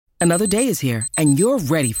Another day is here, and you're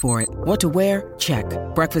ready for it. What to wear? Check.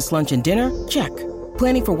 Breakfast, lunch, and dinner? Check.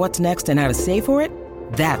 Planning for what's next and how to save for it?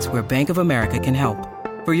 That's where Bank of America can help.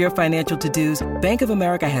 For your financial to-dos, Bank of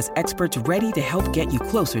America has experts ready to help get you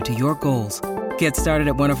closer to your goals. Get started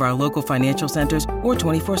at one of our local financial centers or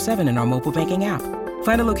 24/7 in our mobile banking app.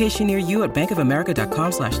 Find a location near you at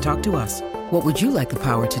bankofamerica.com/talktous. What would you like the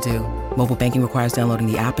power to do? Mobile banking requires downloading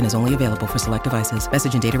the app and is only available for select devices.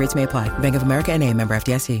 Message and data rates may apply. Bank of America N.A., member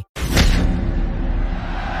FDIC.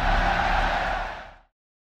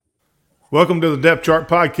 Welcome to the Depth Chart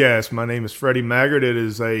Podcast. My name is Freddie Maggard. It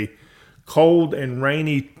is a cold and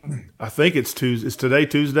rainy, I think it's Tuesday. Is today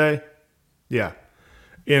Tuesday? Yeah.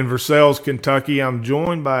 In Versailles, Kentucky. I'm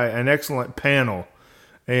joined by an excellent panel.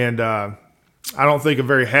 And I don't think a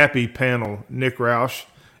very happy panel. Nick Roush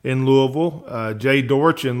in Louisville, Jay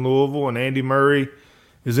Dortch in Louisville, and Andy Murray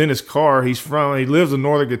is in his car. He lives in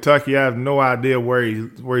northern Kentucky. I have no idea where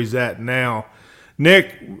he's at now.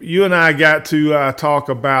 Nick, you and I got to talk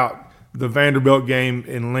about the Vanderbilt game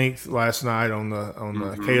in length last night on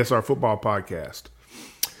the KSR football podcast.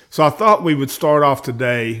 So I thought we would start off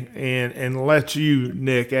today and let you,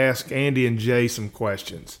 Nick, ask Andy and Jay some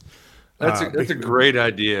questions. That's a great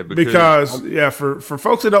idea. Because for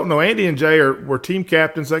folks that don't know, Andy and Jay were team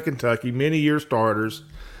captains at Kentucky, many year starters,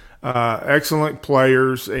 excellent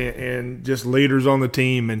players, and just leaders on the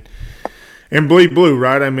team. And bleed blue,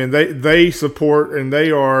 right? I mean, they support, and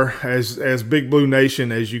they are as Big Blue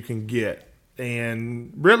Nation as you can get.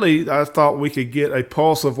 And really, I thought we could get a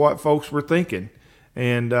pulse of what folks were thinking.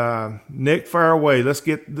 And Nick, fire away. Let's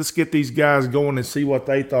get these guys going and see what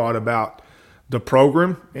they thought about the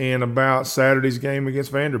program and about Saturday's game against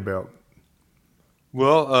Vanderbilt.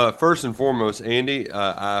 Well, first and foremost, Andy,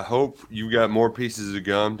 I hope you got more pieces of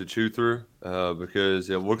gum to chew through because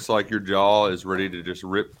it looks like your jaw is ready to just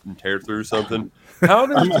rip and tear through something.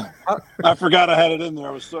 I forgot I had it in there.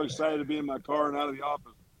 I was so excited to be in my car and out of the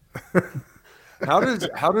office.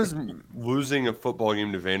 How does losing a football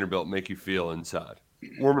game to Vanderbilt make you feel inside?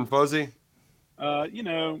 Warm and fuzzy?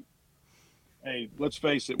 Hey, let's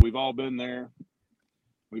face it. We've all been there.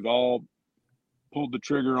 We've all pulled the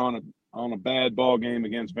trigger on a bad ball game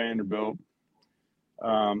against Vanderbilt.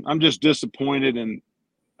 I'm just disappointed, and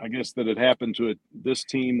I guess that it happened to this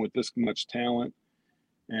team with this much talent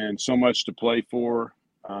and so much to play for.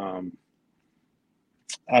 I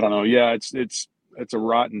don't know. Yeah, it's a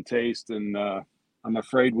rotten taste, and I'm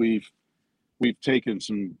afraid we've taken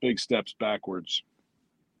some big steps backwards.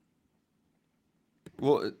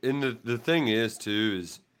 Well, and the thing is too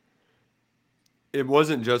is it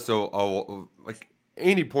wasn't just like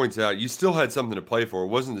Andy points out, you still had something to play for. It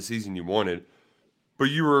wasn't the season you wanted, but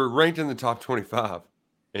you were ranked in the top 25,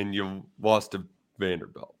 and you lost to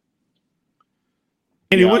Vanderbilt.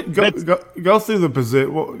 Andy, go through the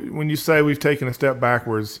position. When you say we've taken a step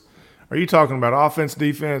backwards, are you talking about offense,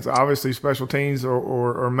 defense, obviously special teams,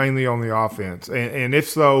 or mainly on the offense? And if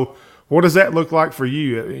so, what does that look like for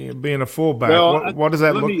you, being a fullback? Well, what does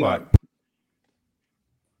that look like?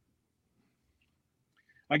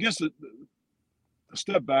 I guess a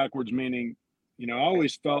step backwards, meaning, I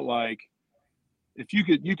always felt like if you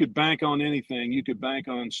could bank on anything, you could bank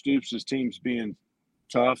on Stoops' teams being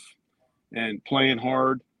tough and playing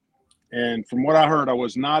hard. And from what I heard, I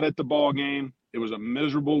was not at the ball game. It was a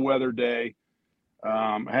miserable weather day.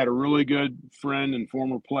 I had a really good friend and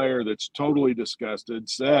former player that's totally disgusted,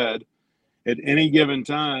 said at any given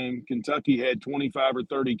time, Kentucky had 25 or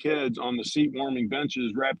 30 kids on the seat warming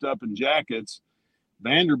benches wrapped up in jackets.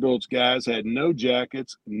 Vanderbilt's guys had no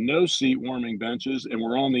jackets, no seat warming benches, and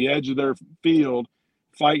were on the edge of their field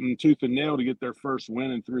fighting tooth and nail to get their first win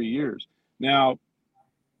in 3 years. Now,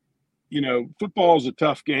 football is a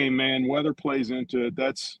tough game, man. Weather plays into it.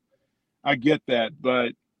 I get that,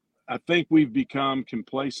 but I think we've become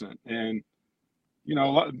complacent. And,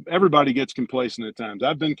 everybody gets complacent at times.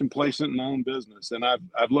 I've been complacent in my own business, and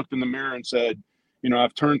I've looked in the mirror and said,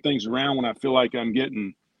 I've turned things around when I feel like I'm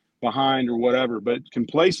getting behind or whatever. But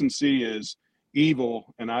complacency is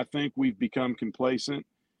evil, and I think we've become complacent.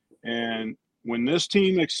 And when this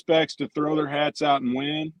team expects to throw their hats out and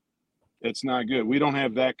win, it's not good. We don't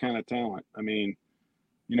have that kind of talent. I mean,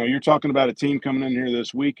 you're talking about a team coming in here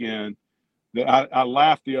this weekend that I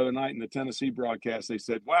laughed the other night in the Tennessee broadcast. They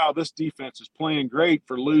said, wow, this defense is playing great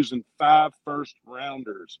for losing 5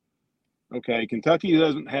 first-rounders. Okay, Kentucky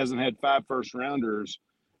hasn't had 5 first-rounders.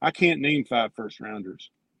 I can't name 5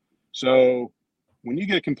 first-rounders. So when you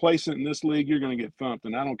get complacent in this league, you're going to get thumped,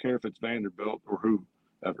 and I don't care if it's Vanderbilt or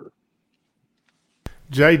whoever.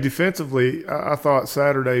 Jay, defensively, I thought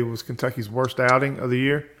Saturday was Kentucky's worst outing of the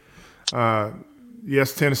year.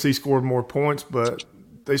 Yes, Tennessee scored more points, but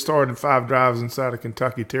they started 5 drives inside of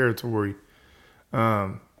Kentucky territory.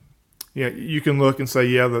 Yeah, you can look and say,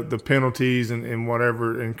 yeah, the penalties and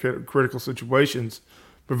whatever in critical situations,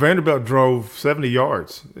 but Vanderbilt drove 70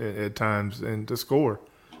 yards at times and to score,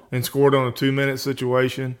 and scored on a 2-minute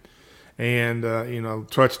situation, and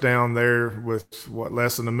touchdown there with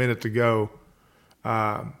less than a minute to go.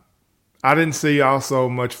 I didn't see also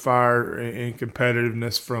much fire and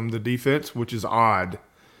competitiveness from the defense, which is odd,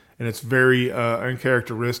 and it's very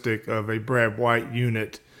uncharacteristic of a Brad White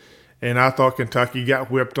unit. And I thought Kentucky got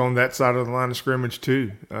whipped on that side of the line of scrimmage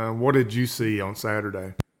too. What did you see on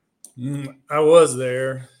Saturday? I was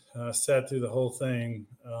there. Sat through the whole thing.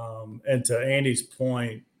 And to Andy's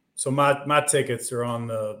point, so my tickets are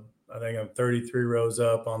I think I'm 33 rows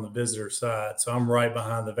up on the visitor side. So I'm right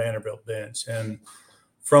behind the Vanderbilt bench. And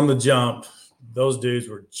from the jump, those dudes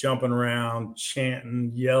were jumping around,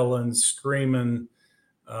 chanting, yelling, screaming.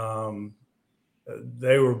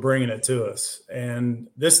 They were bringing it to us. And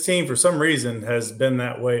this team, for some reason, has been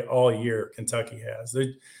that way all year. Kentucky has.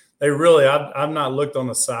 They really, I've not looked on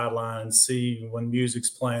the sideline and see when music's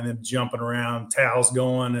playing, them jumping around, towels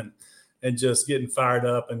going and just getting fired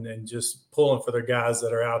up and just pulling for their guys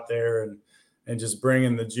that are out there and just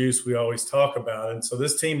bringing the juice we always talk about. And so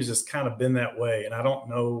this team has just kind of been that way. And I don't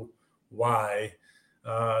know why.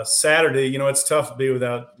 Saturday, it's tough to be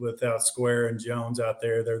without Square and Jones out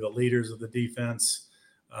there. They're the leaders of the defense.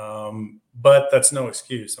 But that's no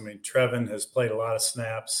excuse. I mean, Trevin has played a lot of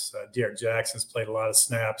snaps. Derek Jackson's played a lot of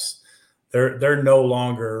snaps. They're no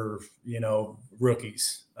longer,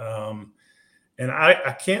 rookies. And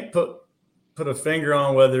I can't put a finger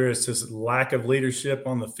on whether it's just lack of leadership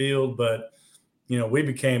on the field, but, we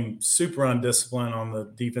became super undisciplined on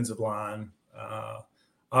the defensive line.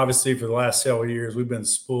 Obviously, for the last several years, we've been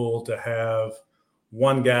spoiled to have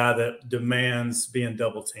one guy that demands being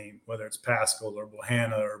double teamed, whether it's Pascal or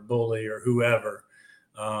Bohanna or Bully or whoever.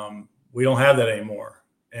 We don't have that anymore.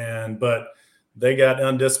 But they got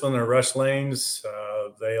undisciplined in rush lanes.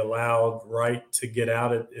 They allowed Wright to get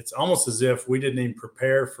out. It's almost as if we didn't even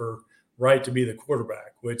prepare for Wright to be the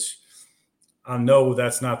quarterback, which I know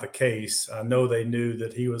that's not the case. I know they knew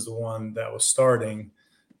that he was the one that was starting,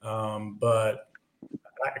 but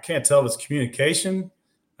I can't tell if it's communication.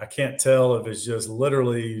 I can't tell if it's just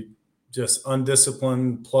literally just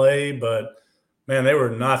undisciplined play, but man, they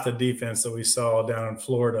were not the defense that we saw down in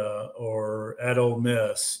Florida or at Ole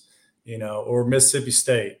Miss, or Mississippi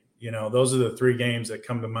State. Those are the 3 games that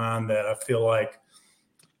come to mind that I feel like,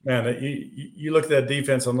 man, you look at that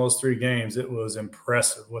defense on those 3 games, it was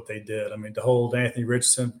impressive what they did. I mean, to hold Anthony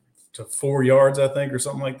Richardson to 4 yards, I think, or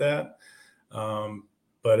something like that.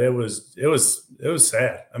 But it was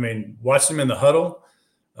sad. I mean, watching them in the huddle,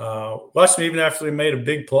 watching them even after they made a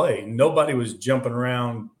big play, nobody was jumping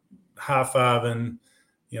around, high-fiving,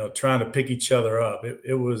 trying to pick each other up.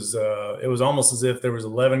 It was almost as if there was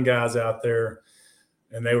 11 guys out there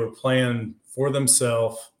and they were playing for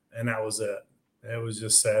themselves, and that was it. It was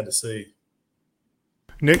just sad to see.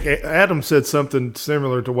 Nick, Adam said something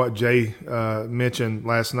similar to what Jay mentioned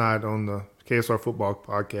last night on the KSR Football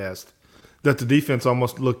podcast, that the defense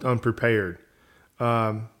almost looked unprepared.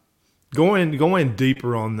 Going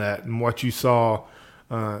deeper on that and what you saw,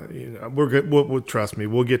 we're good. We'll trust me.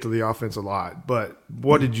 We'll get to the offense a lot. But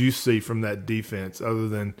what did you see from that defense other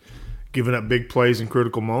than giving up big plays in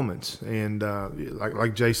critical moments and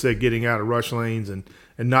like Jay said, getting out of rush lanes and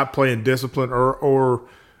not playing discipline or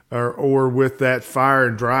with that fire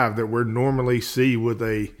and drive that we normally see with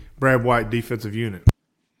a Brad White defensive unit?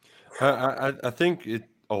 I think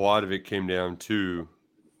a lot of it came down to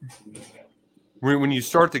when you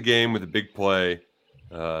start the game with a big play,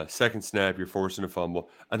 second snap, you're forcing a fumble.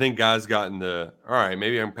 I think guys got in the, all right,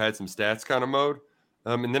 maybe I can pad some stats kind of mode.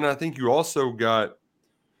 And then I think you also got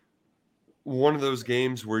one of those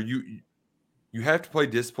games where you have to play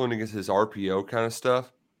discipline against this RPO kind of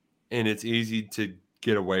stuff. And it's easy to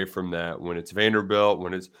get away from that when it's Vanderbilt,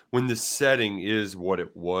 when the setting is what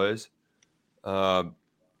it was.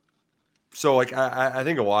 So like I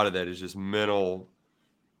think a lot of that is just mental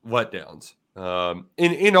letdowns.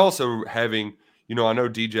 And also having, I know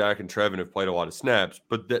D-Jack and Trevin have played a lot of snaps,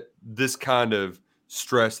 but this kind of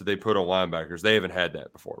stress that they put on linebackers, they haven't had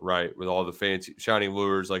that before, right? With all the fancy shiny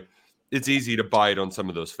lures, like it's easy to bite on some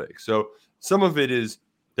of those fakes. So some of it is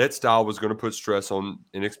that style was going to put stress on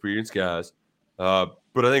inexperienced guys. But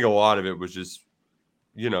I think a lot of it was just,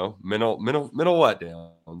 mental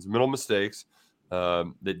letdowns, mental mistakes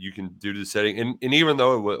that you can do to the setting. And even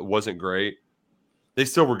though it wasn't great, they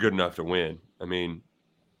still were good enough to win. I mean,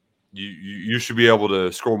 you should be able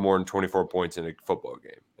to score more than 24 points in a football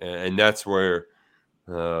game. And that's where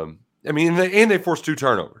I mean, and they forced 2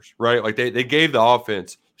 turnovers, right? Like they gave the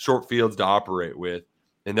offense short fields to operate with,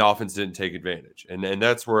 and the offense didn't take advantage. And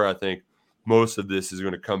that's where I think most of this is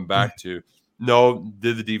going to come back to. No,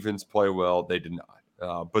 did the defense play well? They did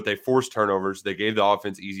not. But they forced turnovers. They gave the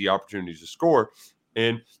offense easy opportunities to score.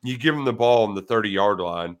 And you give them the ball on the 30-yard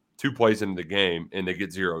line 2 plays into the game, and they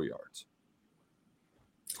get 0 yards.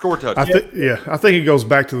 Score touchdown. I think it goes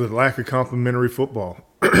back to the lack of complementary football.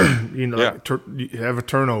 You have a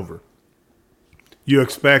turnover. You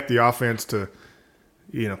expect the offense to,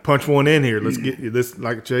 punch one in here. Let's get this,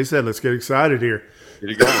 like Jay said, let's get excited here.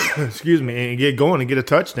 Get it going. Excuse me, and get going and get a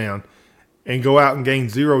touchdown and go out and gain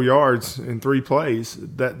 0 yards in 3 plays.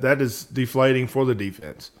 That is deflating for the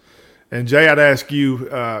defense. And Jay, I'd ask you,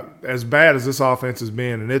 as bad as this offense has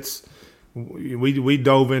been, and we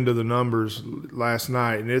dove into the numbers last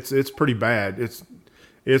night, and it's pretty bad.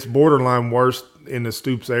 It's borderline worse in the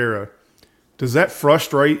Stoops era. Does that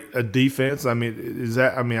frustrate a defense? I mean,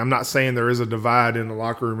 I'm not saying there is a divide in the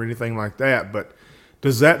locker room or anything like that, but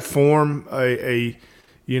does that form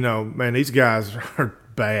man, these guys are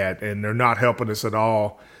bad and they're not helping us at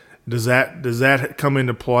all. Does that come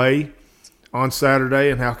into play on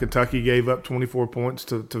Saturday and how Kentucky gave up 24 points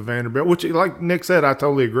to Vanderbilt, which, like Nick said, I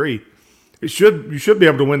totally agree. You should be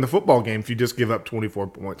able to win the football game if you just give up 24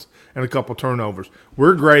 points and a couple turnovers.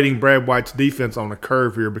 We're grading Brad White's defense on a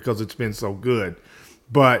curve here because it's been so good.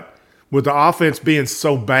 But with the offense being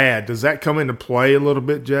so bad, does that come into play a little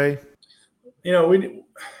bit, Jay?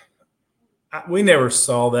 We never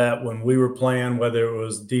saw that when we were playing, whether it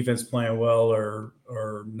was defense playing well or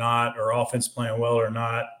not, or offense playing well or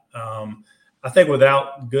not. I think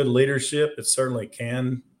without good leadership, it certainly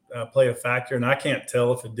can play a factor, and I can't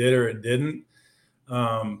tell if it did or it didn't.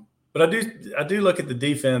 But I do look at the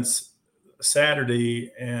defense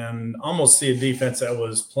Saturday and almost see a defense that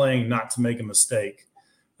was playing not to make a mistake,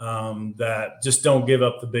 that just don't give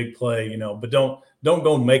up the big play, but don't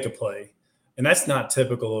go make a play. And that's not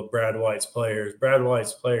typical of Brad White's players. Brad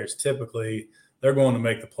White's players, typically, they're going to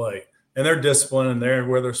make the play. And they're disciplined and they're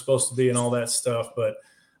where they're supposed to be and all that stuff. But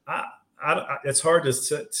it's hard to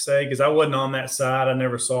say because I wasn't on that side. I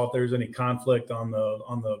never saw if there was any conflict on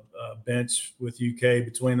the bench with UK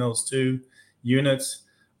between those two units.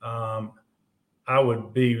 I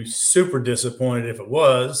would be super disappointed if it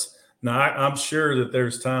was. Now, I'm sure that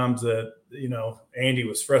there's times that, Andy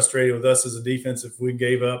was frustrated with us as a defense if we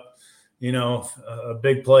gave up, a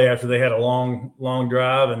big play after they had a long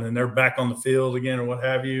drive and then they're back on the field again or what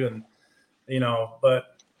have you. And, but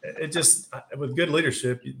it just, with good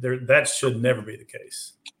leadership, that should never be the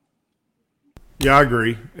case. Yeah, I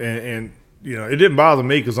agree. And it didn't bother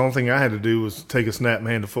me because the only thing I had to do was take a snap and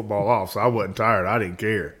hand the football off. So I wasn't tired. I didn't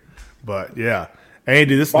care. But, yeah.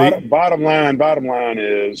 Andy, this bottom line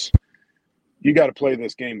is you got to play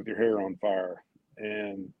this game with your hair on fire.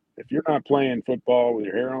 And if you're not playing football with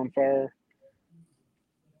your hair on fire,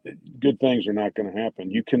 good things are not going to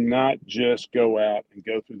happen. You cannot just go out and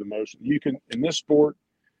go through the motions. You can, in this sport,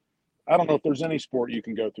 I don't know if there's any sport you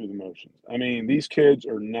can go through the motions. I mean, these kids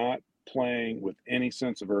are not playing with any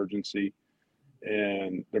sense of urgency,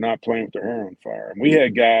 and they're not playing with their hair on fire. And we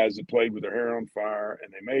had guys that played with their hair on fire,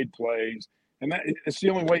 and they made plays. And it's the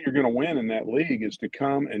only way you're going to win in that league is to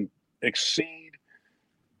come and exceed.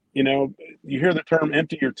 You hear the term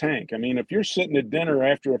empty your tank. I mean, if you're sitting at dinner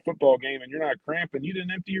after a football game and you're not cramping, you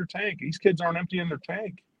didn't empty your tank. These kids aren't emptying their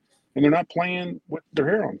tank, and they're not playing with their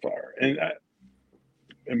hair on fire.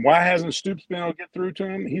 And why hasn't Stoops been able to get through to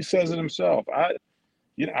him? He says it himself. I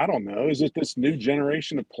don't know. Is it this new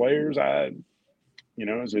generation of players?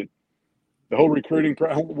 Is it the whole recruiting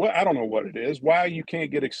I don't know what it is. Why you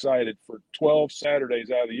can't get excited for 12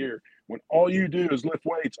 Saturdays out of the year when all you do is lift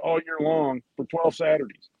weights all year long for 12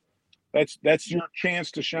 Saturdays. That's your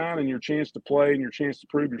chance to shine and your chance to play and your chance to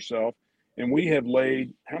prove yourself. And we have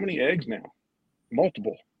laid how many eggs now?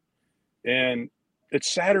 Multiple. And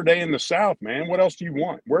it's Saturday in the South, man. What else do you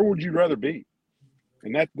want? Where would you rather be?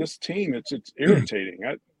 And this team, it's irritating.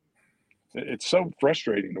 It's so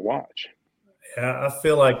frustrating to watch. Yeah, I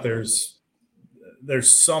feel like there's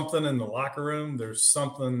something in the locker room. There's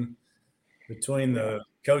something between the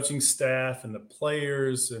coaching staff and the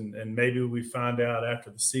players, and maybe we find out after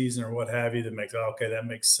the season or what have you that makes, that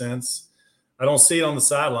makes sense. I don't see it on the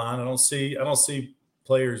sideline. I don't see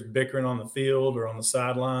players bickering on the field or on the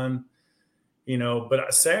sideline,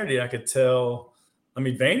 but Saturday I could tell. I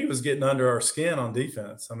mean, Vandy was getting under our skin on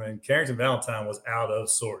defense. I mean, Carrington Valentine was out of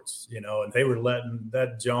sorts, and they were letting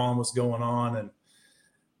that John was going on. And,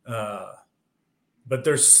 but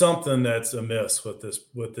there's something that's amiss with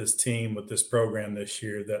this team, with this program this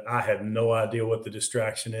year that I have no idea what the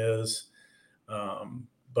distraction is.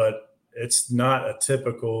 But it's not a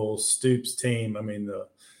typical Stoops team. I mean,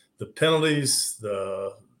 the penalties,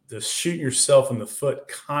 the shooting yourself in the foot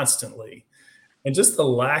constantly, and just the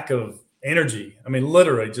lack of energy. I mean,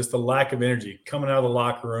 literally just the lack of energy coming out of the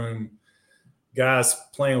locker room, guys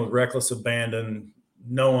playing with reckless abandon,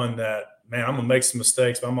 knowing that, man, I'm going to make some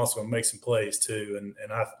mistakes, but I'm also going to make some plays too.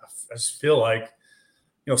 And I just feel like,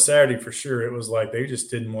 Saturday for sure, it was like they just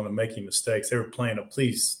didn't want to make any mistakes. They were playing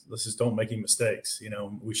please, let's just don't make any mistakes.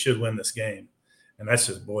 We should win this game. And that's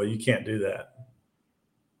just, boy, you can't do that.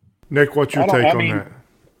 Nick, what's your take on that?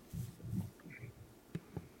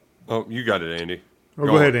 Oh, you got it, Andy.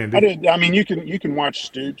 Go ahead, Andy. You can watch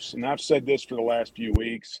Stoops, and I've said this for the last few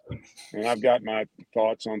weeks, and I've got my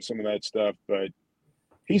thoughts on some of that stuff, but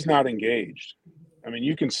he's not engaged. I mean,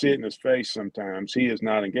 you can see it in his face sometimes. He is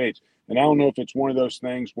not engaged. And I don't know if it's one of those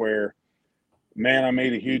things where, man, I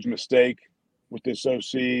made a huge mistake with this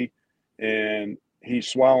OC, and he's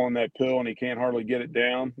swallowing that pill and he can't hardly get it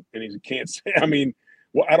down, and he can't say. I mean,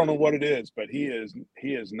 well, I don't know what it is, but he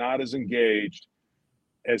is not as engaged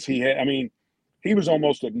as he had. I mean, he was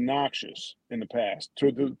almost obnoxious in the past,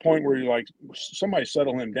 to the point where somebody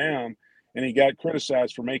settle him down, and he got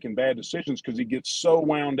criticized for making bad decisions because he gets so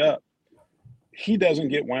wound up. He doesn't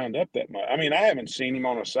get wound up that much. I mean, I haven't seen him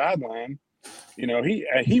on a sideline.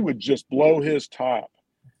 He would just blow his top,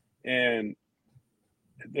 and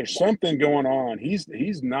there's something going on.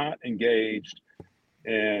 He's not engaged,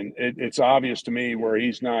 and it's obvious to me where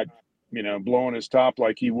he's not, blowing his top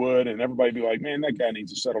like he would, and everybody be like, man, that guy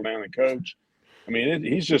needs to settle down and coach. I mean,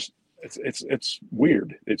 he's just it's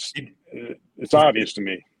weird. It's obvious to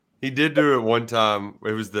me. He did do it one time.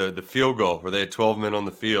 It was the field goal where they had 12 men on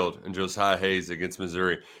the field and Josiah Hayes against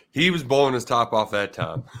Missouri. He was blowing his top off that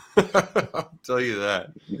time. I'll tell you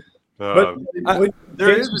that.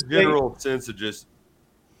 There is a general sense of just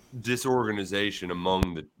disorganization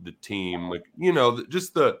among the team. Like,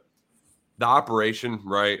 just the operation,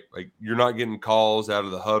 right? Like, you're not getting calls out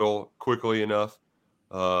of the huddle quickly enough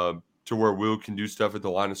to where Will can do stuff at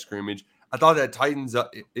the line of scrimmage. I thought that tightens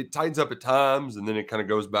up. It tightens up at times, and then it kind of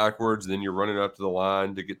goes backwards, and then you're running up to the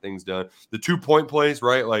line to get things done. The 2-point plays,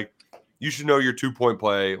 right? Like, you should know your 2-point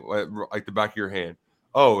play like the back of your hand.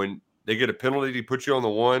 Oh, and they get a penalty to put you on the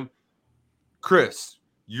one. Chris,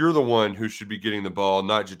 you're the one who should be getting the ball,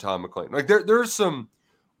 not Jaton McClain. Like, there's some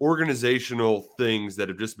organizational things that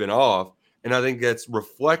have just been off, and I think that's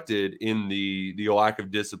reflected in the lack of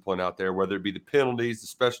discipline out there, whether it be the penalties, the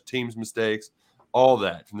special teams mistakes, all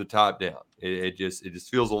that from the top down. It just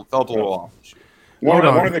felt a little off this year. One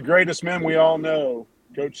of the greatest men we all know,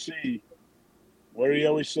 Coach C, what did he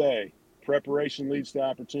always say? Preparation leads to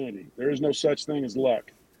opportunity. There is no such thing as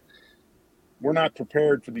luck. We're not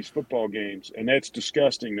prepared for these football games, and that's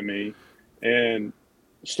disgusting to me. And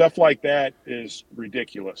stuff like that is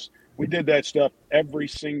ridiculous. We did that stuff every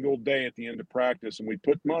single day at the end of practice, and we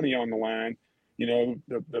put money on the line.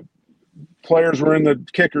 The players were in the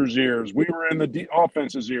kicker's ears. We were in the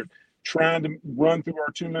offense's ears, trying to run through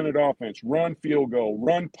our 2-minute offense, run field goal,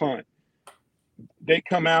 run punt. They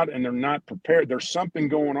come out and they're not prepared. There's something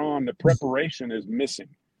going on. The preparation is missing.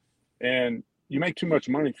 And you make too much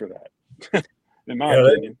money for that, in my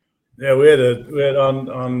opinion. We had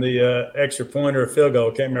on the extra point or a field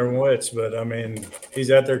goal. Can't remember which, but I mean,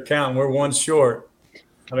 he's out there counting. We're one short.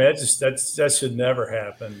 I mean, that should never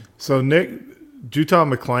happen. So Nick,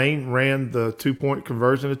 Jaton McClain ran the 2-point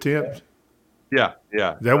conversion attempt. Yeah.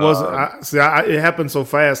 That wasn't. It happened so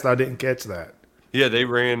fast I didn't catch that. Yeah, they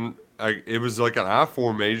ran. It was like an I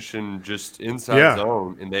formation, just inside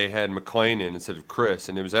zone, and they had McClain in instead of Chris,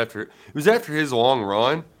 and it was after his long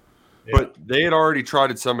run. Yeah. But they had already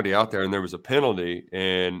trotted somebody out there, and there was a penalty,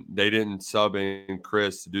 and they didn't sub in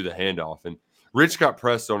Chris to do the handoff. And Rich got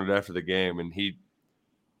pressed on it after the game, and he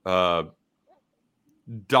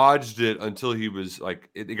dodged it until he was like,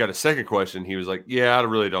 it got a second question. He was like, "Yeah, I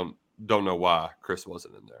really don't know why Chris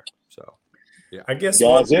wasn't in there." So, yeah, I guess.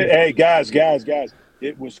 Guys,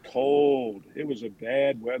 it was cold. It was a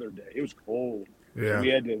bad weather day. It was cold. Yeah, we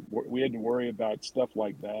had to worry about stuff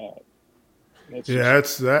like that.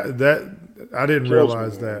 That I didn't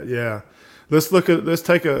realize that. Yeah. Let's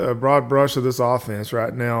take a broad brush of this offense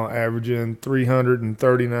right now, averaging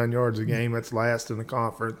 339 yards a game. That's last in the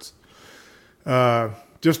conference.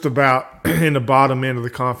 Just about in the bottom end of the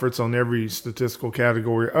conference on every statistical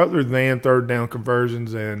category, other than third down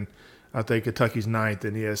conversions, and I think Kentucky's 9th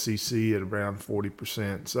in the SEC at around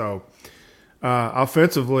 40%. So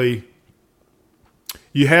offensively,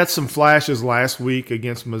 you had some flashes last week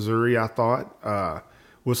against Missouri, I thought,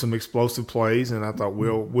 with some explosive plays, and I thought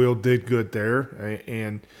Will did good there.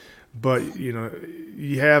 And But,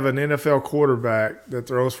 you have an NFL quarterback that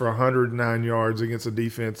throws for 109 yards against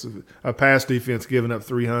a pass defense giving up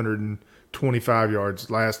 325 yards,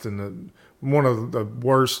 last in one of the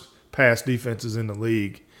worst pass defenses in the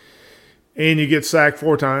league. And you get sacked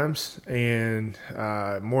 4 times and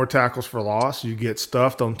more tackles for loss. You get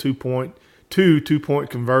stuffed on 2-point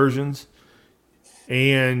conversions.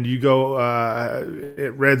 And you go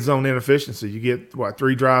at red zone inefficiency. You get,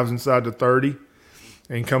 3 drives inside the 30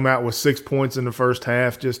 and come out with 6 points in the first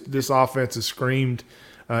half. Just this offense has screamed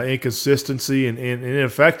inconsistency and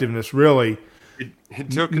ineffectiveness, really. It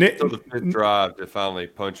took until the 5th drive to finally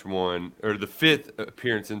punch one, or the 5th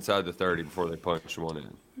appearance inside the 30 before they punched one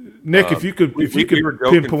in. Nick, if you could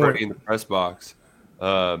pinpoint in the press box.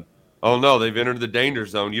 Oh no, they've entered the danger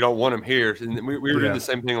zone. You don't want them here. And we were doing the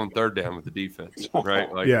same thing on 3rd down with the defense,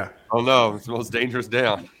 right? Like, oh no, it's the most dangerous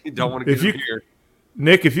down. You don't want to get here.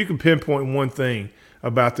 Nick, if you can pinpoint one thing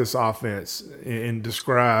about this offense and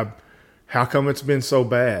describe how come it's been so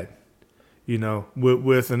bad,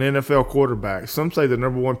 with an NFL quarterback. Some say the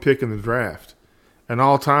number 1 pick in the draft, an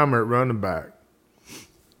all-timer at running back.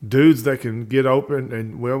 Dudes that can get open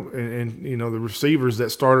and the receivers that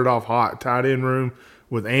started off hot, tight end room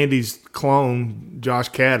with Andy's clone, Josh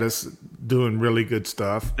Caddis, doing really good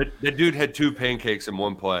stuff. That dude had 2 pancakes in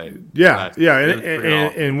one play. Yeah.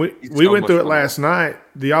 And we went through it last night.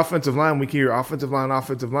 The offensive line, we hear offensive line,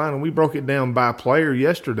 and we broke it down by player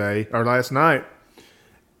last night.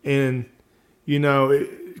 And,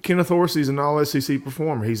 Kenneth Orsi's an all-SEC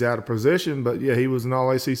performer. He's out of position, but, he was an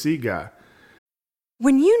all-SEC guy.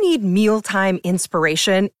 When you need mealtime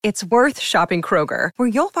inspiration, it's worth shopping Kroger, where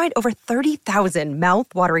you'll find over 30,000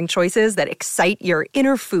 mouth-watering choices that excite your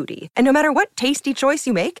inner foodie. And no matter what tasty choice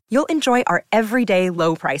you make, you'll enjoy our everyday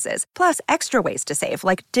low prices, plus extra ways to save,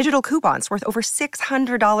 like digital coupons worth over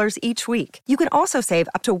 $600 each week. You can also save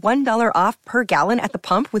up to $1 off per gallon at the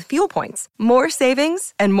pump with fuel points. More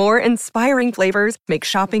savings and more inspiring flavors make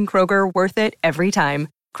shopping Kroger worth it every time.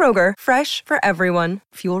 Kroger, fresh for everyone.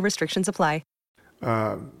 Fuel restrictions apply.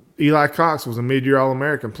 Eli Cox was a mid-year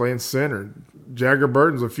All-American playing center. Jagger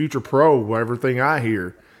Burton's a future pro, everything I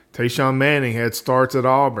hear. Tayshaun Manning had starts at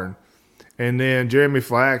Auburn. And then Jeremy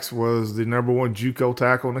Flax was the number 1 JUCO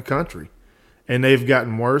tackle in the country. And they've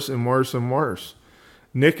gotten worse and worse and worse.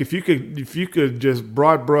 Nick, if you could just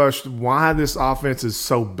broad brush why this offense is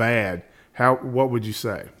so bad, what would you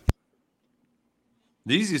say?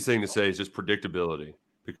 The easiest thing to say is just predictability,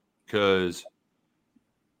 because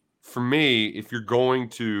for me, if you're going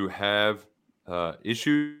to have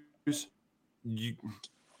issues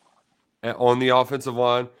on the offensive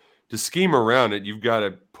line, to scheme around it, you've got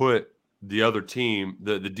to put the other team,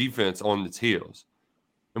 the defense, on its heels.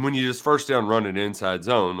 And when you just first down run an inside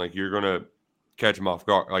zone, like, you're going to catch them off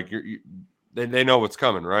guard. Like, they know what's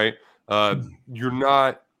coming, right? You're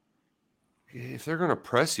not – if they're going to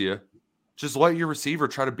press you, just let your receiver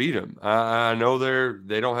try to beat them. I know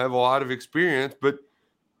they don't have a lot of experience, but –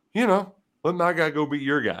 let my guy go beat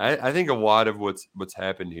your guy. I think a lot of what's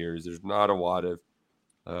happened here is there's not a lot of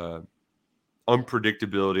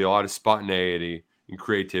unpredictability, a lot of spontaneity and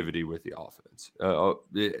creativity with the offense.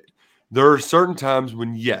 There are certain times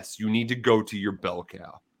when, yes, you need to go to your bell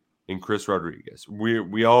cow in Chris Rodriguez.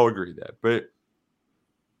 We all agree that. But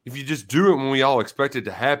if you just do it when we all expect it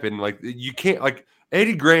to happen, like, you can't – like,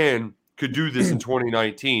 Eddie Gran could do this in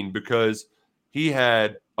 2019 because he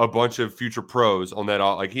had – a bunch of future pros on that.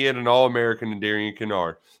 Like, he had an All-American in Darian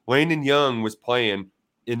Kennard. Landon Young was playing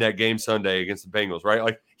in that game Sunday against the Bengals, right?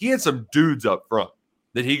 Like, he had some dudes up front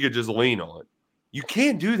that he could just lean on. You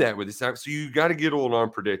can't do that with this time, so you got to get a little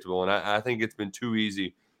unpredictable, and I think it's been too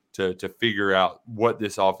easy to figure out what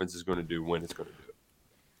this offense is going to do when it's going to do it.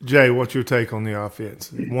 Jay, what's your take on the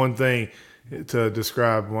offense? One thing to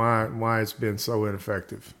describe why it's been so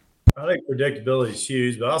ineffective. I think predictability is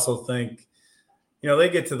huge, but I also think they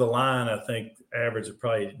get to the line, I think, average of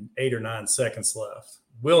probably 8 or 9 seconds left.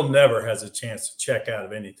 Will never has a chance to check out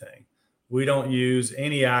of anything. We don't use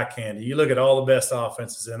any eye candy. You look at all the best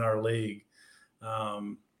offenses in our league.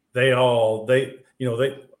 Right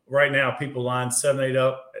now, people line 7, 8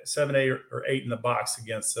 or 8 in the box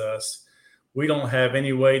against us. We don't have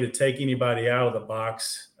any way to take anybody out of the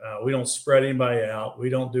box. We don't spread anybody out. We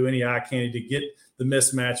don't do any eye candy to get the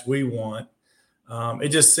mismatch we want. It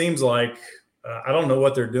just seems like I don't know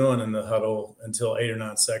what they're doing in the huddle until 8 or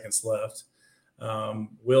 9 seconds left.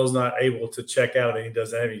 Will's not able to check out, and he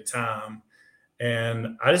doesn't have any time.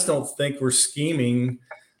 And I just don't think we're scheming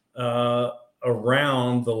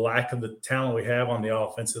around the lack of the talent we have on the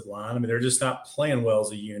offensive line. I mean, they're just not playing well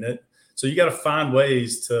as a unit. So you got to find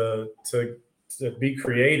ways to to be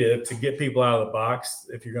creative, to get people out of the box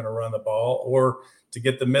if you're going to run the ball, or to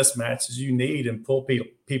get the mismatches you need and pull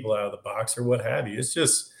people out of the box or what have you. It's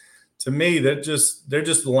just, to me, they're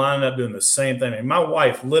just lining up doing the same thing. And my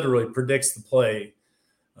wife literally predicts the play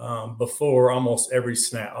before almost every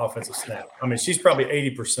offensive snap. I mean, she's probably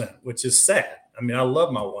 80%, which is sad. I mean, I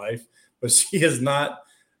love my wife, but she is not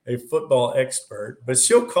a football expert, but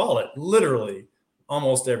she'll call it literally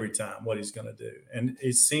almost every time what he's going to do. And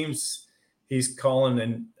it seems he's calling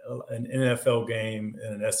an NFL game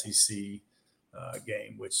and an SEC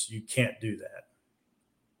game, which you can't do that.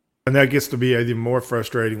 And that gets to be even more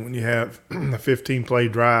frustrating when you have a 15-play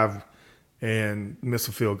drive and miss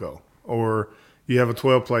a field goal, or you have a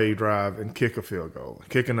 12-play drive and kick a field goal,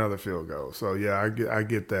 kick another field goal. So, yeah, I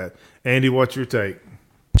get that. Andy, what's your take?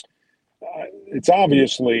 It's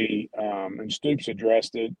obviously, and Stoops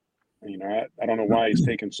addressed it. You know, I don't know why he's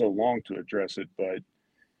taken so long to address it, but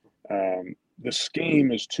the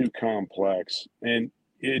scheme is too complex. And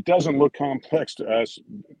it doesn't look complex to us,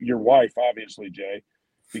 your wife, obviously, Jay,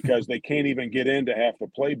 because they can't even get into half the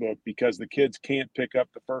playbook because the kids can't pick up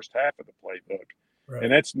the first half of the playbook. Right.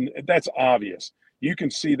 And that's obvious. You can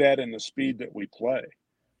see that in the speed that we play.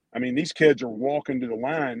 I mean, these kids are walking to the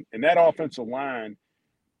line, and that offensive line,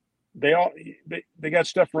 they got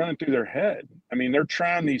stuff running through their head. I mean, they're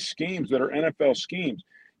trying these schemes that are NFL schemes.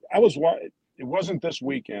 It wasn't this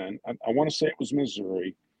weekend. I want to say it was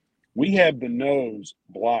Missouri. We have the nose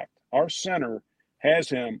blocked. Our center has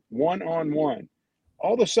him one-on-one.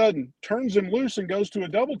 All of a sudden, turns him loose and goes to a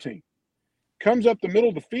double team. Comes up the middle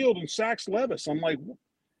of the field and sacks Levis. I'm like,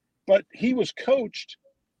 but he was coached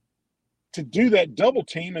to do that double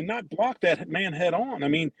team and not block that man head on. I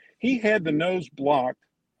mean, he had the nose blocked,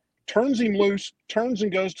 turns him loose, turns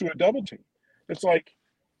and goes to a double team. It's like,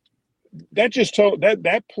 that just told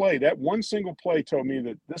that play, that one single play told me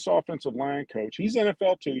that this offensive line coach, he's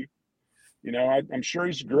NFL too. You know, I'm sure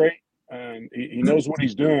he's great and he knows what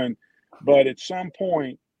he's doing, but at some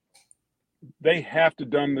point they have to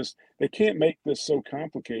done this. They can't make this so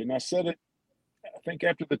complicated. And I said it, I think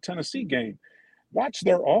after the Tennessee game, watch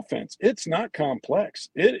their offense. It's not complex.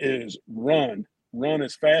 It is run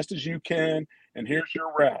as fast as you can. And here's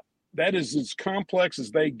your route. That is as complex as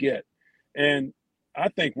they get. And I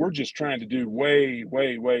think we're just trying to do way,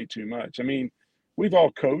 way, way too much. I mean, we've all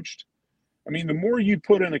coached. I mean, the more you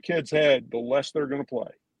put in a kid's head, the less they're going to play.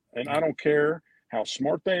 And I don't care how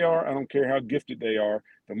smart they are. I don't care how gifted they are.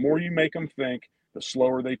 The more you make them think, the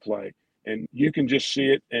slower they play. And you can just see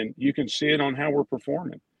it, and you can see it on how we're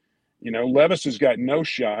performing. You know, Levis has got no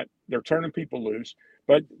shot. They're turning people loose.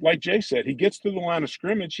 But like Jay said, he gets to the line of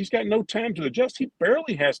scrimmage. He's got no time to adjust. He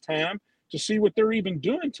barely has time to see what they're even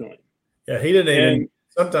doing to him. Yeah, he didn't even –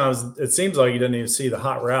 sometimes it seems like he doesn't even see the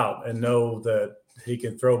hot route and know that he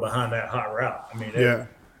can throw behind that hot route. I mean, yeah.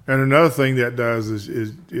 And another thing that does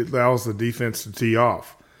is it allows the defense to tee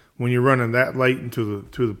off. When you're running that late into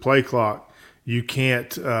the play clock, you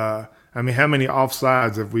can't I mean, how many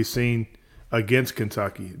offsides have we seen against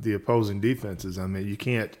Kentucky, the opposing defenses? I mean, you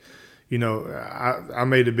can't – you know, I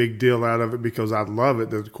made a big deal out of it because I love it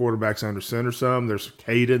that the quarterback's under center some. There's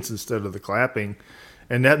cadence instead of the clapping.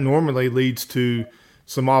 And that normally leads to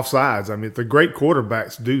some offsides. I mean, the great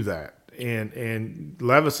quarterbacks do that. And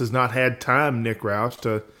Levis has not had time, Nick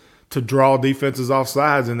Roush, to draw defenses off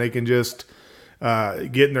sides, and they can just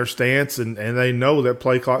get in their stance, and they know that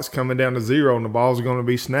play clock's coming down to zero and the ball's going to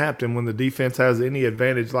be snapped. And when the defense has any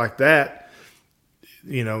advantage like that,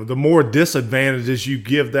 you know, the more disadvantages you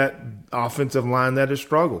give that offensive line that has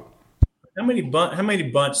struggled. How many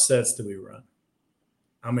bunch sets do we run?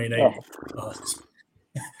 I mean, and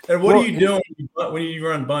what are you doing when you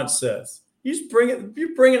run bunch sets? You're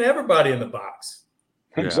bringing everybody in the box.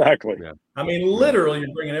 Yeah, exactly. Yeah. I mean, literally,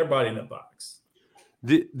 you're bringing everybody in the box.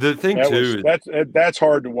 The thing too is that's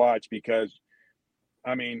hard to watch because,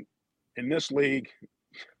 I mean, in this league,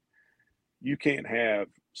 you can't have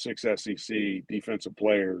 6 SEC defensive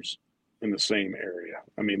players in the same area.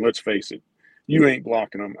 I mean, let's face it, you ain't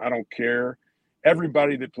blocking them. I don't care.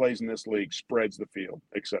 Everybody that plays in this league spreads the field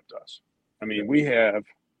except us. I mean, we have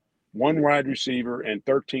one wide receiver and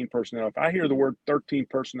 13 personnel. If I hear the word 13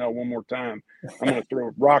 personnel one more time, I'm going to throw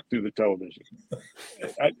a rock through the television.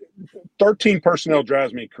 13 personnel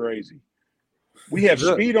drives me crazy. We have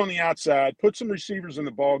speed on the outside, put some receivers in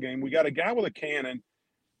the ball game. We got a guy with a cannon.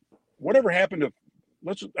 Whatever happened to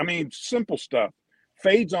simple stuff.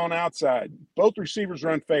 Fades on outside. Both receivers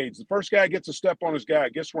run fades. The first guy gets a step on his guy.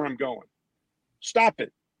 Guess where I'm going? Stop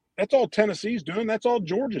it. That's all Tennessee's doing. That's all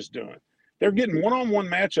Georgia's doing. They're getting one-on-one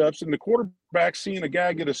matchups, and the quarterback's seeing a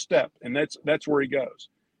guy get a step, and that's where he goes.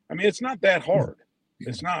 I mean, it's not that hard.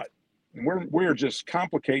 It's not. We're just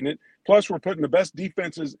complicating it. Plus, we're putting the best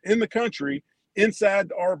defenses in the country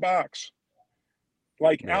inside our box,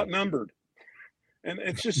 like outnumbered. And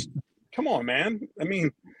it's just, come on, man. I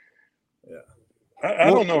mean, I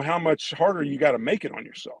don't know how much harder you got to make it on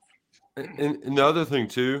yourself. And the other thing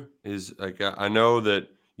too is, like, I know that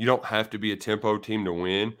you don't have to be a tempo team to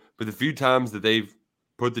win, but the few times that they've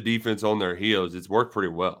put the defense on their heels, it's worked pretty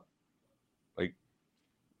well. Like,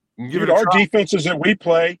 Dude, our defenses that we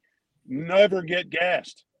play never get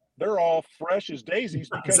gassed. They're all fresh as daisies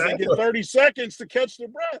because they get 30 seconds to catch their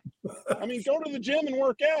breath. I mean, go to the gym and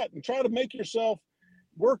work out and try to make yourself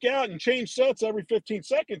work out and change sets every 15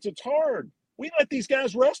 seconds. It's hard. We let these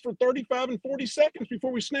guys rest for 35 and 40 seconds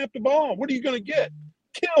before we snap the ball. What are you going to get?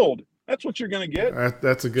 Killed. That's what you're going to get.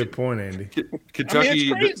 That's a good point, Andy. Kentucky, I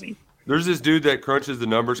mean, it's crazy. There's this dude that crunches the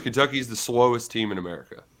numbers. Kentucky's the slowest team in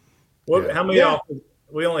America. How many offenses?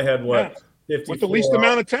 We only had what? 54 with the least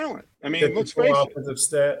amount of talent. I mean, let's face it. Offensive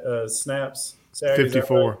snaps. Saturdays,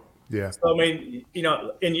 54. Right? Yeah. So, I mean,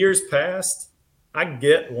 in years past, I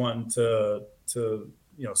get one to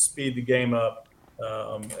speed the game up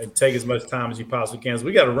and take as much time as you possibly can. So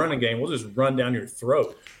we got to run a game. We'll just run down your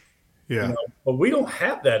throat. Yeah. But we don't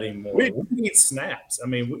have that anymore. We need snaps. I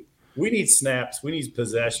mean, we need snaps. We need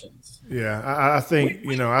possessions. Yeah, I think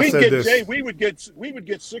I said this. Jay, we would get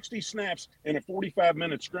 60 snaps in a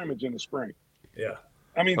 45-minute scrimmage in the spring. Yeah,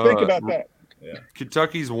 I mean, think about that. Yeah,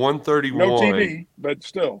 Kentucky's 131. No TV, but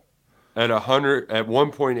still at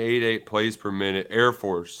 1.88 plays per minute. Air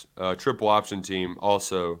Force triple option team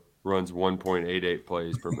also runs 1.88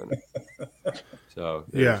 plays per minute. So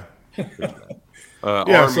yeah.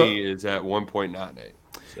 Army is at 1.98.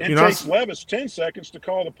 It takes Levis 10 seconds to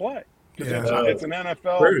call the play. It's an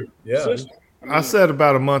NFL system. I said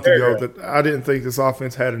about a month ago that I didn't think this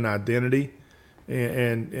offense had an identity,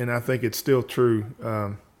 and I think it's still true.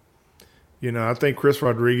 I think Chris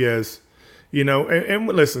Rodriguez, and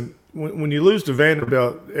listen, when you lose to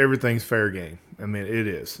Vanderbilt, everything's fair game. I mean, it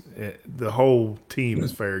is. The whole team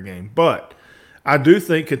is fair game. But I do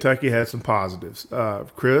think Kentucky had some positives.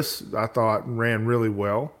 Chris, I thought, ran really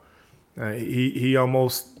well. He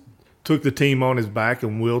almost took the team on his back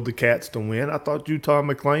and willed the Cats to win. I thought Utah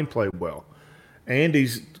McLean played well.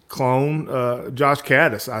 Andy's clone, Josh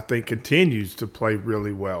Caddis, I think, continues to play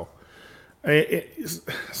really well.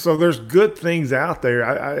 So there's good things out there.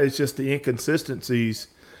 It's just the inconsistencies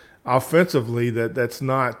offensively that's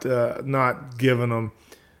not giving them,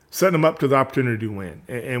 setting them up to the opportunity to win.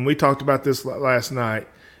 And we talked about this last night.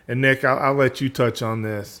 And Nick, I'll let you touch on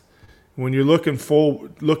this. When you're looking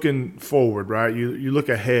forward, right? You look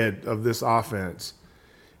ahead of this offense.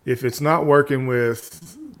 If it's not working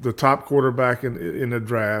with the top quarterback in the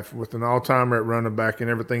draft, with an all-timer at running back and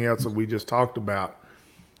everything else that we just talked about,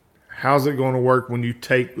 how's it going to work when you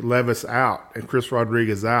take Levis out and Chris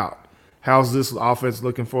Rodriguez out? How's this offense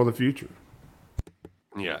looking for the future?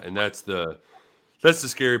 Yeah, and that's the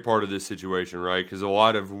scary part of this situation, right? Because a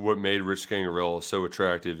lot of what made Rich Scangarello so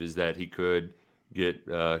attractive is that he could get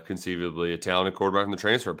conceivably a talented quarterback in the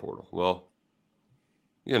transfer portal. Well,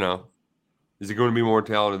 is he going to be more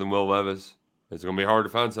talented than Will Levis? It's going to be hard to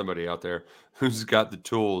find somebody out there who's got the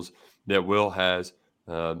tools that Will has.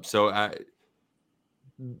 That's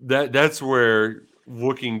where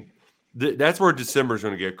that's where December is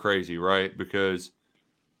going to get crazy, right? Because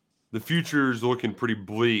the future is looking pretty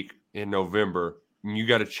bleak in November, and you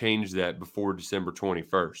got to change that before December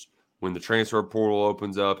 21st. When the transfer portal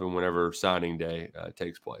opens up and whenever signing day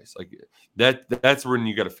takes place. Like that's when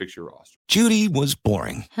you got to fix your roster. Judy was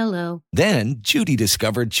boring. Hello. Then Judy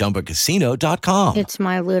discovered ChumbaCasino.com. It's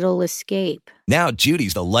my little escape. Now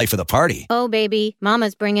Judy's the life of the party. Oh, baby,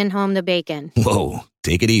 mama's bringing home the bacon. Whoa,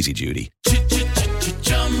 take it easy, Judy.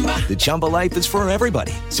 The Chumba life is for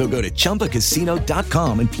everybody. So go to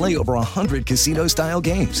ChumbaCasino.com and play over 100 casino-style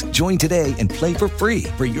games. Join today and play for free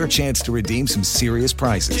for your chance to redeem some serious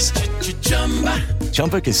prizes.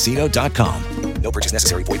 ChumbaCasino.com. No purchase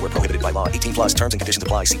necessary. Void where prohibited by law. 18 plus terms and conditions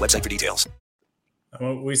apply. See website for details.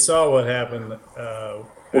 We saw what happened. Well,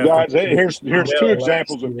 guys, here's two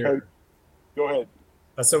examples of coach. Go ahead.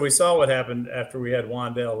 So we saw what happened after we had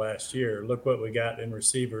Wandale last year. Look what we got in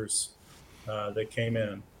receivers that came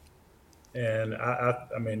in. And I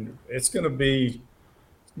mean, it's going to be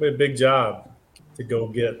a big job to go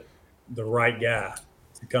get the right guy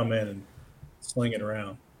to come in and sling it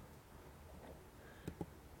around.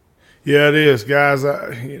 Yeah, it is, guys.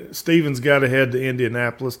 Steven's got to head to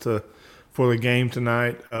Indianapolis for the game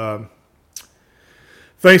tonight.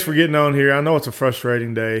 Thanks for getting on here. I know it's a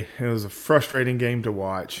frustrating day. It was a frustrating game to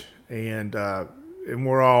watch, and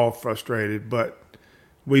we're all frustrated. But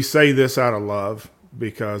we say this out of love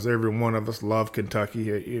because every one of us love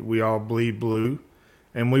Kentucky. We all bleed blue,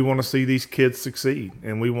 and we want to see these kids succeed.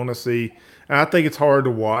 And we want to see – I think it's hard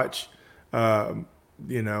to watch, the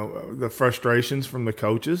frustrations from the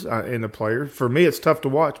coaches and the players. For me, it's tough to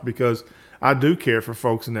watch because I do care for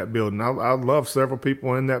folks in that building. I love several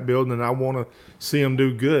people in that building, and I want to see them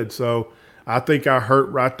do good. So I think I hurt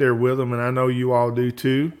right there with them, and I know you all do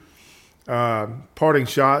too. Parting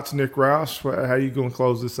shots, Nick Rouse, how you going to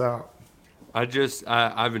close this out?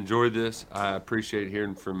 I've enjoyed this. I appreciate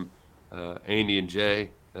hearing from Andy and Jay,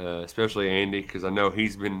 especially Andy, because I know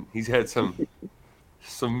he's had some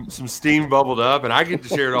steam bubbled up, and I get to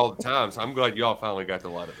share it all the time. So I'm glad y'all finally got to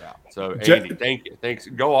let it out. So Andy, thank you. Thanks.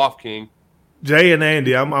 Go off, King. Jay and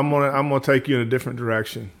Andy, I'm gonna take you in a different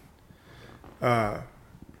direction. I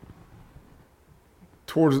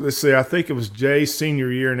think it was Jay's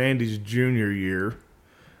senior year and Andy's junior year.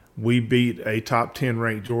 We beat a top 10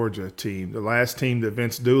 ranked Georgia team, the last team that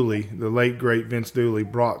the late great Vince Dooley,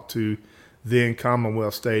 brought to then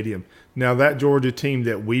Commonwealth Stadium. Now that Georgia team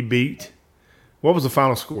that we beat, what was the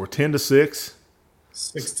final score? 10-6.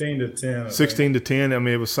 16-10. 16-10. I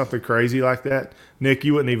mean, it was something crazy like that. Nick,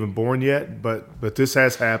 you weren't even born yet, but this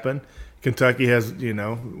has happened. Kentucky has,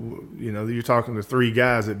 you're talking to three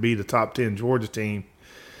guys that beat a top 10 Georgia team.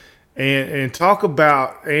 And talk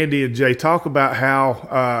about, Andy and Jay, talk about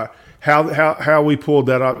how we pulled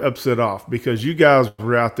that upset off, because you guys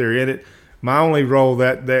were out there in it. My only role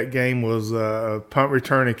that game was punt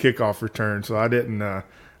return and kickoff return, so I didn't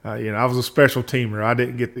I was a special teamer. I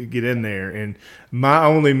didn't get in there, and my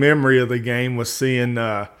only memory of the game was seeing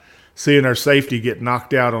our safety get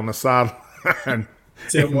knocked out on the sideline.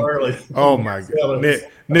 Tim Worley. Oh my God,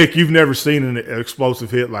 Nick, you've never seen an explosive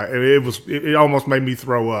hit like it. It almost made me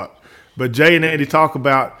throw up. But Jay and Andy, talk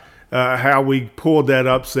about how we pulled that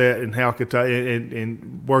upset and how Kentucky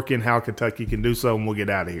and working how Kentucky can do so, and we'll get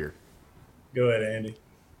out of here. Go ahead, Andy.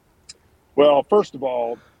 Well, first of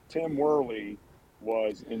all, Tim Worley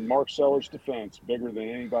was, in Mark Seller's defense, bigger than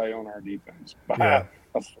anybody on our defense by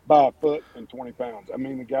a foot and 20 pounds. I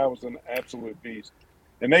mean, the guy was an absolute beast.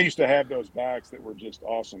 And they used to have those backs that were just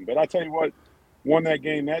awesome. But I tell you what, won that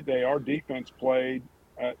game that day. Our defense played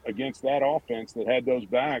against that offense that had those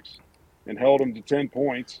backs and held them to 10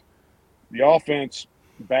 points. The offense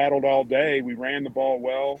battled all day. We ran the ball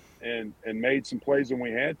well and made some plays when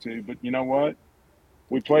we had to. But you know what?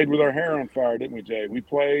 We played with our hair on fire, didn't we, Jay? We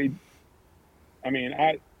played – I mean,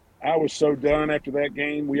 I was so done after that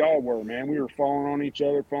game. We all were, man. We were falling on each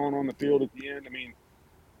other, falling on the field at the end. I mean,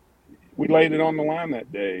 we laid it on the line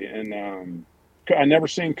that day. And I never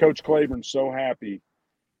seen Coach Claiborne so happy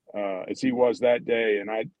as he was that day. And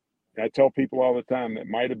I tell people all the time that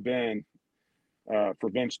might have been for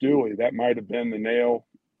Vince Dooley, that might have been the nail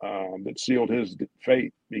that sealed his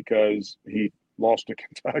fate, because he lost to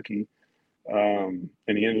Kentucky. And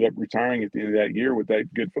he ended up retiring at the end of that year with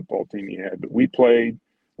that good football team he had. But we played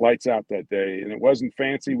lights out that day, and it wasn't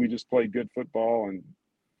fancy. We just played good football and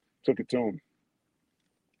took it to them.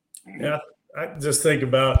 Yeah, I just think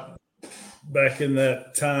about back in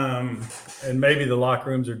that time, and maybe the locker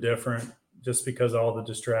rooms are different just because of all the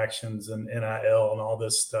distractions and NIL and all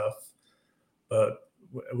this stuff. But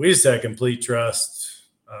we just had complete trust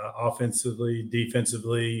offensively,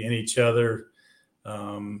 defensively, in each other.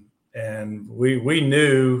 And we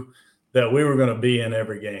knew that we were going to be in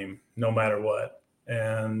every game, no matter what.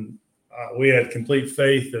 And we had complete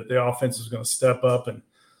faith that the offense was going to step up and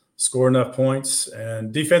score enough points.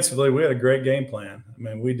 And defensively, we had a great game plan. I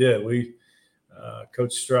mean, we did.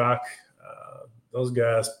 Coach Strock, those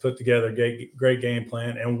guys put together a great game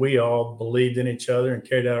plan, and we all believed in each other and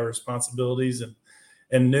carried out our responsibilities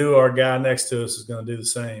and knew our guy next to us was going to do the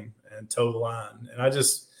same and toe the line. And I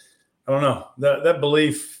don't know, that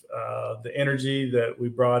belief, the energy that we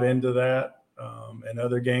brought into that and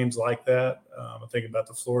other games like that. I think about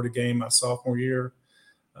the Florida game my sophomore year.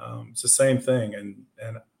 It's the same thing. And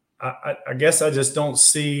I guess I just don't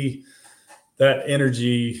see that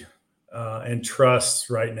energy and trust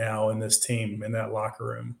right now in this team, in that locker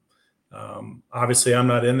room. Obviously, I'm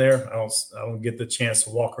not in there. I don't get the chance to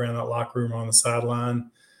walk around that locker room on the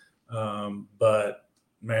sideline. But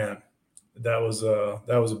man, that was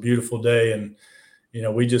a beautiful day, and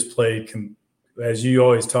we just played, as you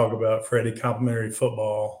always talk about, Freddie, complimentary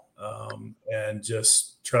football, and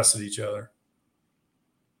just trusted each other.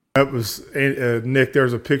 That was Nick.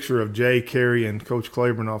 There's a picture of Jay carrying Coach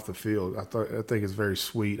Claiborne off the field. I think it's very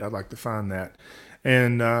sweet. I'd like to find that.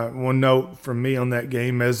 And one note from me on that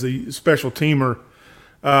game as the special teamer,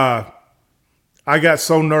 I got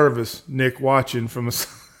so nervous, Nick, watching from a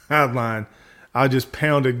sideline. I just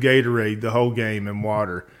pounded Gatorade the whole game in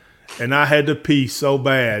water. and I had to pee so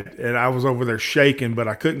bad, and I was over there shaking, but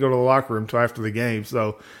I couldn't go to the locker room until after the game.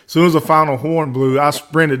 So as soon as the final horn blew, I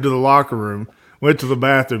sprinted to the locker room, went to the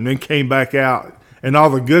bathroom, then came back out, and all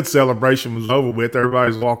the good celebration was over with.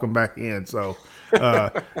 Everybody's walking back in. So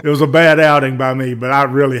it was a bad outing by me, but I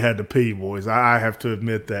really had to pee, boys. I have to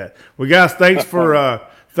admit that. Well, guys, thanks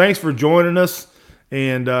for joining us,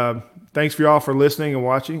 and thanks for y'all for listening and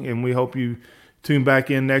watching, and we hope you tune back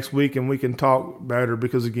in next week and we can talk better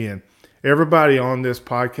because, again, everybody on this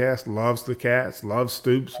podcast loves the Cats, loves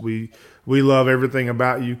Stoops. We love everything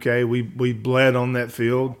about UK. We bled on that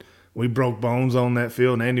field. We broke bones on that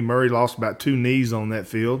field, and Andy Murray lost about 2 knees on that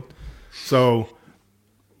field. So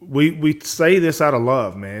we say this out of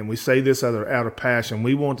love, man. We say this out of passion.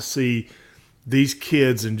 We want to see these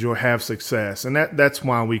kids have success, and that's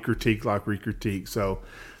why we critique like we critique. So,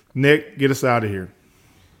 Nick, get us out of here.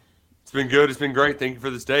 It's been good. It's been great. Thank you for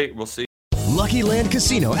this date. We'll see. Lucky Land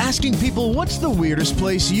Casino, asking people, what's the weirdest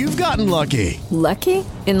place you've gotten lucky? Lucky?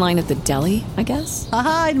 In line at the deli, I guess?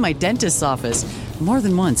 Aha, in my dentist's office. More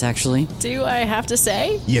than once, actually. Do I have to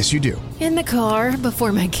say? Yes, you do. In the car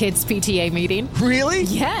before my kids' PTA meeting. Really?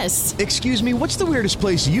 Yes. Excuse me, what's the weirdest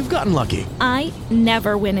place you've gotten lucky? I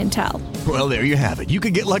never win and tell. Well, there you have it. You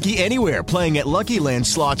can get lucky anywhere, playing at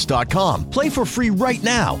LuckyLandSlots.com. Play for free right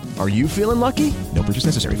now. Are you feeling lucky? No purchase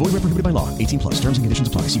necessary. Void where prohibited by law. 18+. Terms and conditions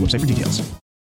apply. See website for details.